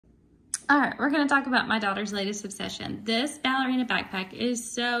All right, we're gonna talk about my daughter's latest obsession. This ballerina backpack is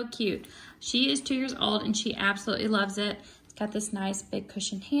so cute. She is 2 years old and she absolutely loves it. It's got this nice big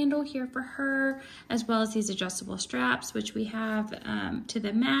cushion handle here for her, as well as these adjustable straps, which we have to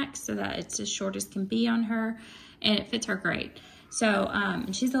the max so that it's as short as can be on her, and it fits her great. So,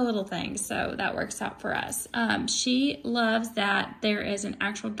 and she's a little thing, so that works out for us. She loves that there is an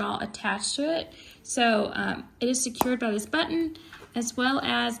actual doll attached to it. So it is secured by this button, as well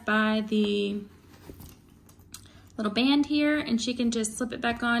as by the little band here, and she can just slip it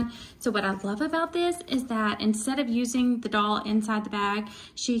back on. So what I love about this is that instead of using the doll inside the bag,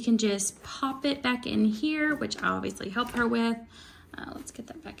 she can just pop it back in here, which I obviously help her with. Let's get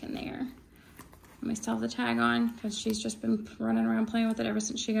that back in there. Let me still have the tag on because she's just been running around playing with it ever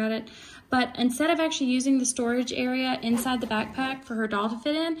since she got it. But instead of actually using the storage area inside the backpack for her doll to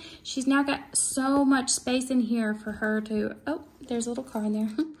fit in, she's now got so much space in here for her to, oh, there's a little car in there,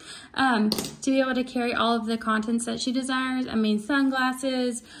 to be able to carry all of the contents that she desires. I mean,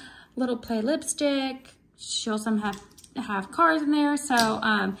 sunglasses, little play lipstick. She'll have cars in there.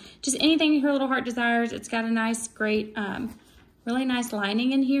 So just anything her little heart desires. It's got a nice, great, really nice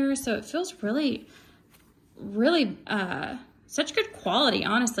lining in here, so it feels really such good quality,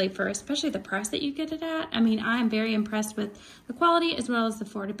 honestly, for especially the price that you get it at. I mean, I'm very impressed with the quality as well as the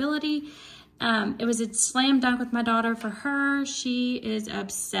affordability. It was a slam dunk with my daughter. For her, she is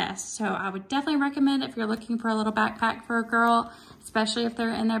obsessed, so I would definitely recommend if you're looking for a little backpack for a girl, especially if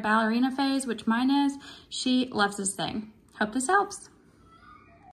they're in their ballerina phase, which mine is. She loves this thing. Hope this helps.